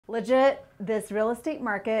Legit, this real estate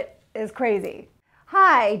market is crazy.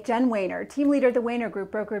 Hi, Jen Wehner, team leader of the Wehner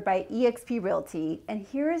Group, brokered by eXp Realty, and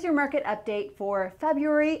here is your market update for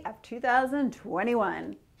February of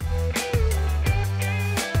 2021.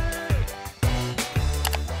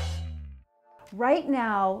 Right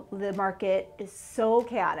now, the market is so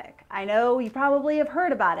chaotic. I know you probably have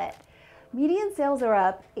heard about it. Median sales are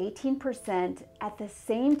up 18%. At the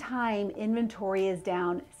same time, inventory is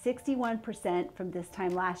down 61% from this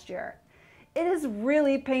time last year. It is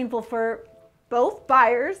really painful for both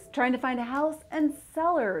buyers trying to find a house and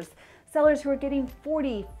sellers who are getting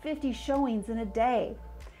 40, 50 showings in a day.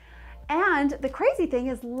 And the crazy thing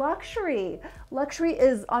is luxury. Luxury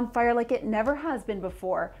is on fire like it never has been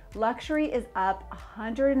before. Luxury is up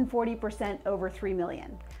 140% over 3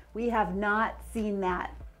 million. We have not seen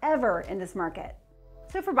that ever in this market.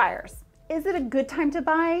 So for buyers, is it a good time to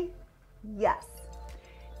buy? Yes.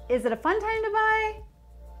 Is it a fun time to buy?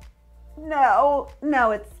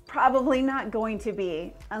 No, it's probably not going to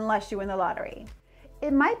be unless you win the lottery.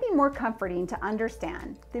 It might be more comforting to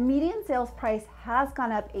understand the median sales price has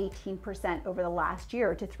gone up 18% over the last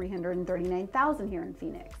year to $339,000 here in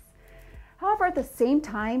Phoenix. However, at the same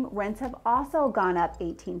time, rents have also gone up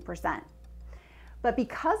 18%. But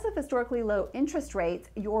because of historically low interest rates,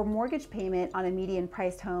 your mortgage payment on a median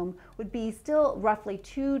priced home would be still roughly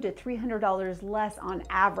 $200 to $300 less on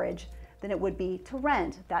average than it would be to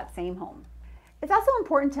rent that same home. It's also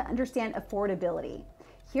important to understand affordability.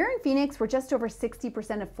 Here in Phoenix, we're just over 60%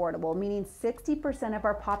 affordable, meaning 60% of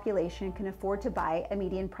our population can afford to buy a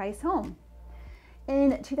median price home.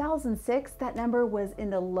 In 2006, that number was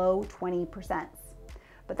in the low 20%.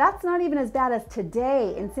 But that's not even as bad as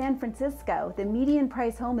today in San Francisco. The median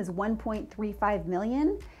price home is $1.35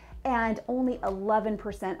 million, and only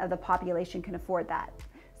 11% of the population can afford that.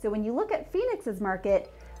 So when you look at Phoenix's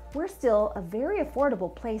market, we're still a very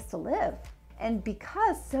affordable place to live. And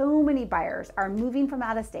because so many buyers are moving from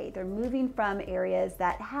out of state, they're moving from areas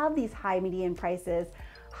that have these high median prices,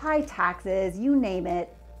 high taxes, you name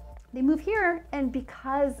it, they move here, and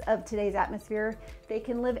because of today's atmosphere, they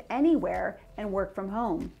can live anywhere and work from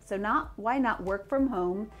home. So why not work from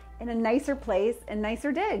home in a nicer place and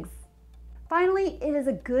nicer digs? Finally, it is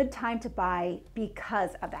a good time to buy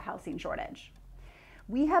because of the housing shortage.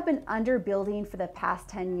 We have been underbuilding for the past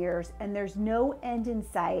 10 years, and there's no end in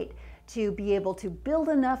sight to be able to build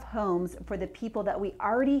enough homes for the people that we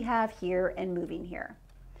already have here and moving here.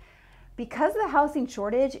 Because of the housing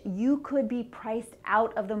shortage, you could be priced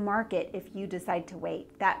out of the market if you decide to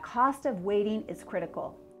wait. That cost of waiting is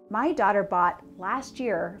critical. My daughter bought last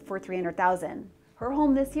year for $300,000. Her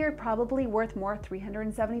home this year probably worth more,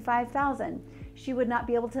 $375,000. She would not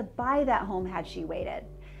be able to buy that home had she waited.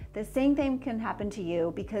 The same thing can happen to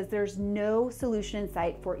you because there's no solution in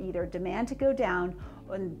sight for either demand to go down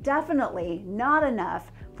and definitely not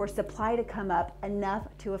enough for supply to come up enough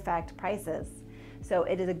to affect prices. So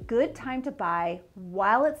it is a good time to buy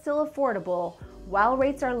while it's still affordable, while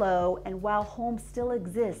rates are low, and while homes still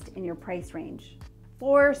exist in your price range.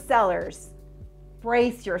 For sellers,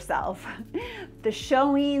 brace yourself. The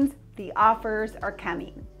showings, the offers are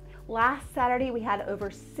coming. Last Saturday, we had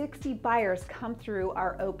over 60 buyers come through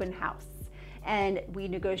our open house, and we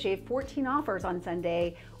negotiated 14 offers on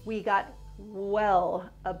Sunday. We got well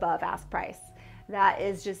above ask price. That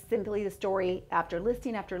is just simply the story after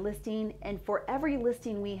listing, and for every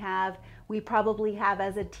listing we have, we probably have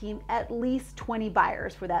as a team at least 20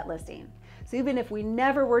 buyers for that listing. So even if we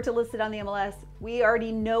never were to list it on the MLS, we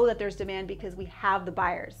already know that there's demand because we have the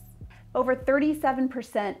buyers. Over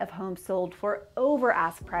 37% of homes sold for over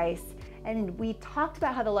ask price, and we talked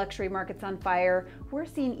about how the luxury market's on fire. We're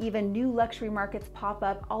seeing even new luxury markets pop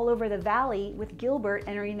up all over the valley, with Gilbert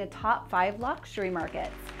entering the top 5 luxury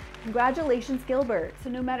markets. Congratulations, Gilbert.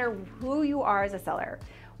 So no matter who you are as a seller,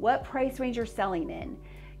 what price range you're selling in,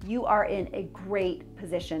 you are in a great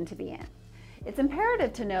position to be in. It's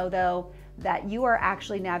imperative to know, though, that you are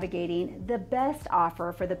actually navigating the best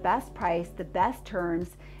offer for the best price, the best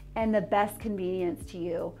terms, and the best convenience to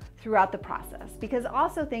you throughout the process. Because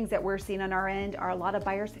also things that we're seeing on our end are a lot of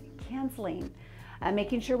buyers canceling,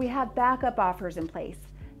 making sure we have backup offers in place,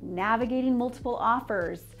 navigating multiple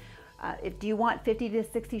offers. Do you want 50 to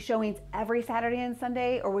 60 showings every Saturday and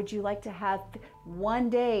Sunday, or would you like to have one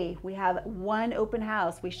day? We have one open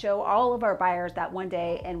house. We show all of our buyers that one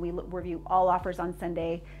day, and we review all offers on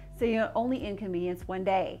Sunday, so you only inconvenience one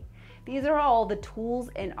day. These are all the tools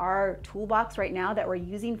in our toolbox right now that we're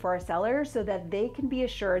using for our sellers so that they can be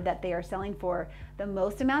assured that they are selling for the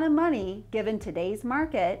most amount of money given today's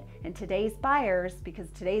market and today's buyers, because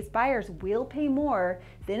today's buyers will pay more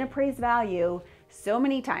than appraised value. so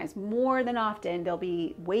many times, more than often, they'll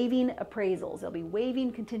be waiving appraisals, they'll be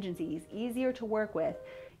waiving contingencies, easier to work with.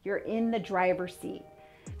 You're in the driver's seat.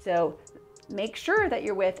 So make sure that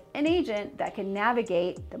you're with an agent that can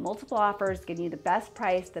navigate the multiple offers, give you the best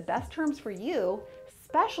price, the best terms for you,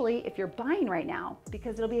 especially if you're buying right now,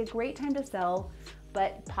 because it'll be a great time to sell,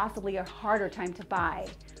 but possibly a harder time to buy.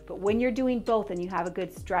 But when you're doing both and you have a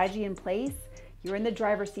good strategy in place, you're in the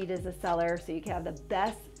driver's seat as a seller, so you can have the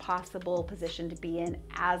best possible position to be in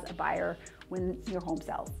as a buyer when your home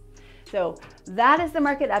sells. So that is the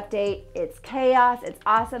market update. It's chaos, it's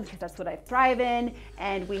awesome because that's what I thrive in,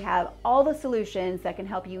 and we have all the solutions that can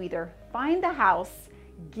help you either find the house,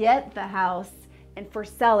 get the house, and for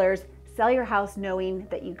sellers, sell your house knowing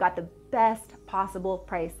that you got the best possible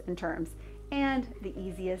price and terms and the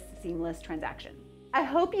easiest seamless transaction. I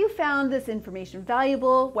hope you found this information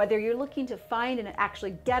valuable, whether you're looking to find and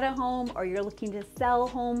actually get a home or you're looking to sell a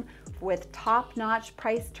home with top-notch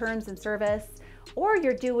price, terms, and service, or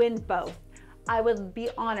you're doing both. I would be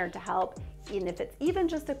honored to help. And if it's even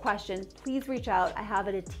just a question, please reach out. I have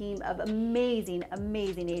a team of amazing,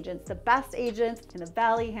 amazing agents, the best agents in the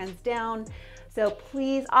Valley, hands down. So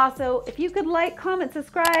please also, if you could like, comment,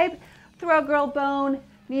 subscribe, throw a girl bone,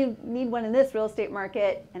 need one in this real estate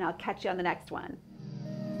market, and I'll catch you on the next one.